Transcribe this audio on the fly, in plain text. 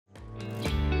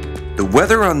The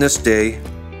weather on this day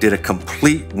did a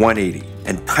complete 180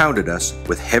 and pounded us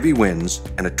with heavy winds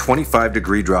and a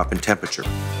 25-degree drop in temperature.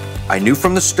 I knew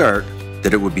from the start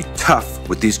that it would be tough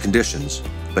with these conditions,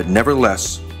 but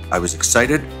nevertheless, I was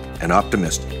excited and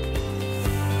optimistic.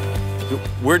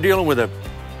 We're dealing with a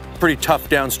pretty tough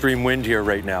downstream wind here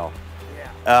right now.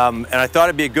 And I thought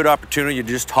it'd be a good opportunity to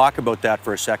just talk about that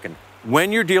for a second.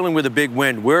 When you're dealing with a big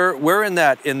wind, we're in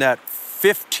that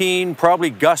 15,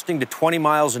 probably gusting to 20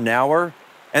 miles an hour.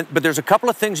 But there's a couple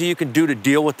of things that you can do to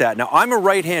deal with that. Now, I'm a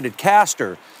right-handed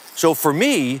caster, so for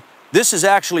me, this is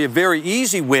actually a very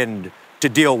easy wind to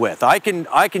deal with. I can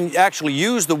actually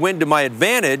use the wind to my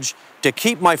advantage to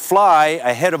keep my fly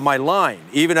ahead of my line,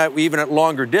 even at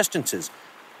longer distances.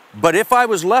 But if I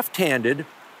was left-handed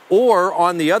or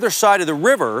on the other side of the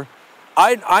river,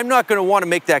 I'm not going to want to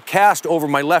make that cast over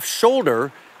my left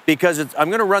shoulder because I'm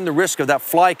going to run the risk of that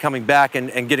fly coming back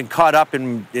and getting caught up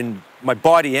in my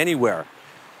body anywhere.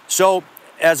 So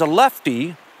as a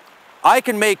lefty, I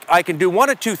can do one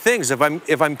of two things.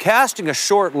 If I'm casting a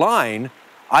short line,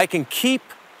 I can keep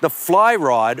the fly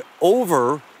rod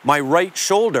over my right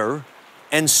shoulder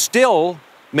and still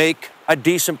make a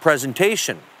decent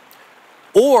presentation.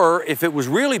 Or if it was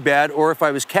really bad, or if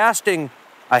I was casting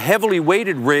a heavily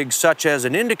weighted rig such as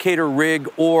an indicator rig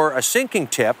or a sinking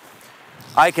tip,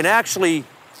 I can actually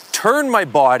turn my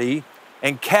body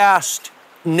and cast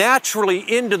naturally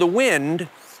into the wind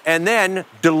and then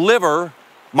deliver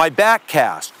my back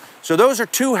cast. So those are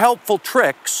two helpful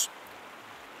tricks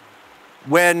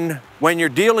when you're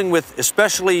dealing with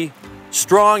especially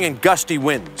strong and gusty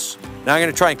winds. Now I'm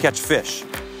going to try and catch fish.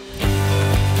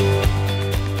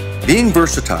 Being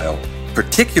versatile,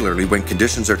 particularly when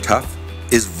conditions are tough,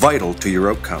 is vital to your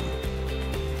outcome.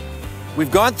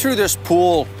 We've gone through this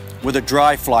pool with a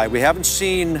dry fly. We haven't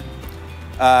seen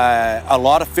a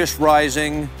lot of fish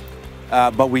rising,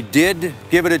 but we did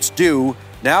give it its due.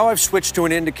 Now I've switched to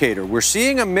an indicator. We're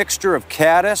seeing a mixture of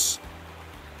caddis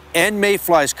and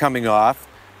mayflies coming off.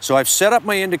 So I've set up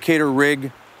my indicator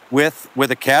rig with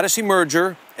a caddis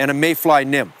emerger and a mayfly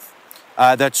nymph.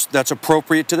 That's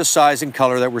appropriate to the size and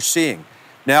color that we're seeing.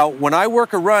 Now, when I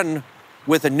work a run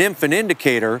with a nymph and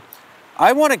indicator,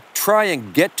 I want to try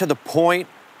and get to the point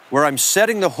where I'm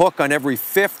setting the hook on every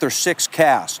 5th or 6th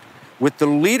cast. With the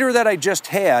leader that I just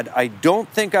had, I don't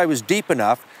think I was deep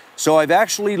enough, so I've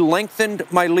actually lengthened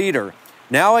my leader.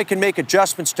 Now I can make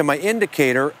adjustments to my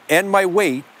indicator and my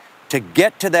weight to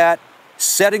get to that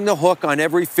setting the hook on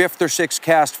every 5th or 6th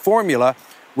cast formula,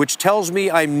 which tells me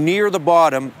I'm near the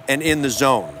bottom and in the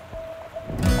zone.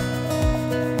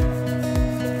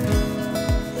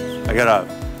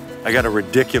 I got a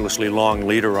ridiculously long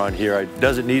leader on here. It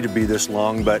doesn't need to be this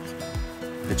long, but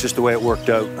it's just the way it worked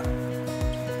out.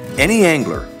 Any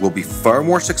angler will be far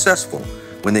more successful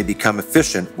when they become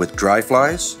efficient with dry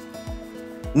flies,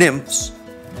 nymphs,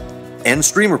 and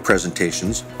streamer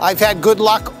presentations. I've had good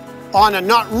luck on a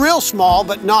not real small,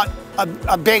 but not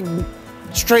a big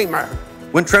streamer.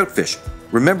 When trout fishing,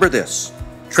 remember this: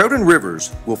 trout in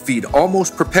rivers will feed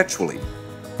almost perpetually,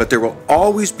 but there will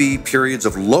always be periods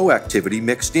of low activity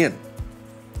mixed in.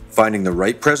 Finding the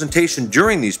right presentation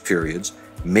during these periods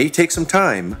may take some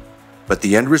time, but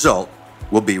the end result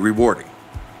will be rewarding.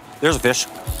 There's a fish.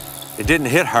 It didn't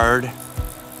hit hard.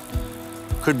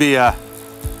 Could be a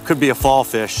fall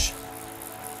fish.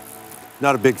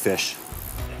 Not a big fish.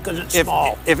 Because it's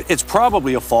small. It's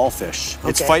probably a fall fish. Okay.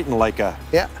 It's fighting like a...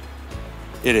 Yeah.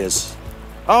 It is.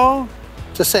 Oh.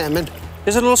 It's a salmon.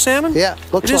 Is it a little salmon? Yeah,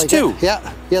 looks like it. It is too.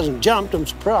 Yeah, he hasn't jumped, I'm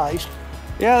surprised.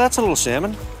 Yeah, that's a little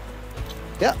salmon.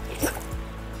 Yeah.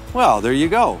 Well, there you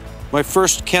go. My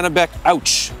first Kennebec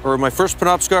ouch, or my first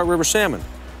Penobscot River salmon.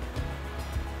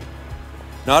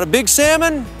 Not a big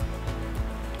salmon,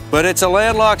 but it's a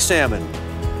landlocked salmon.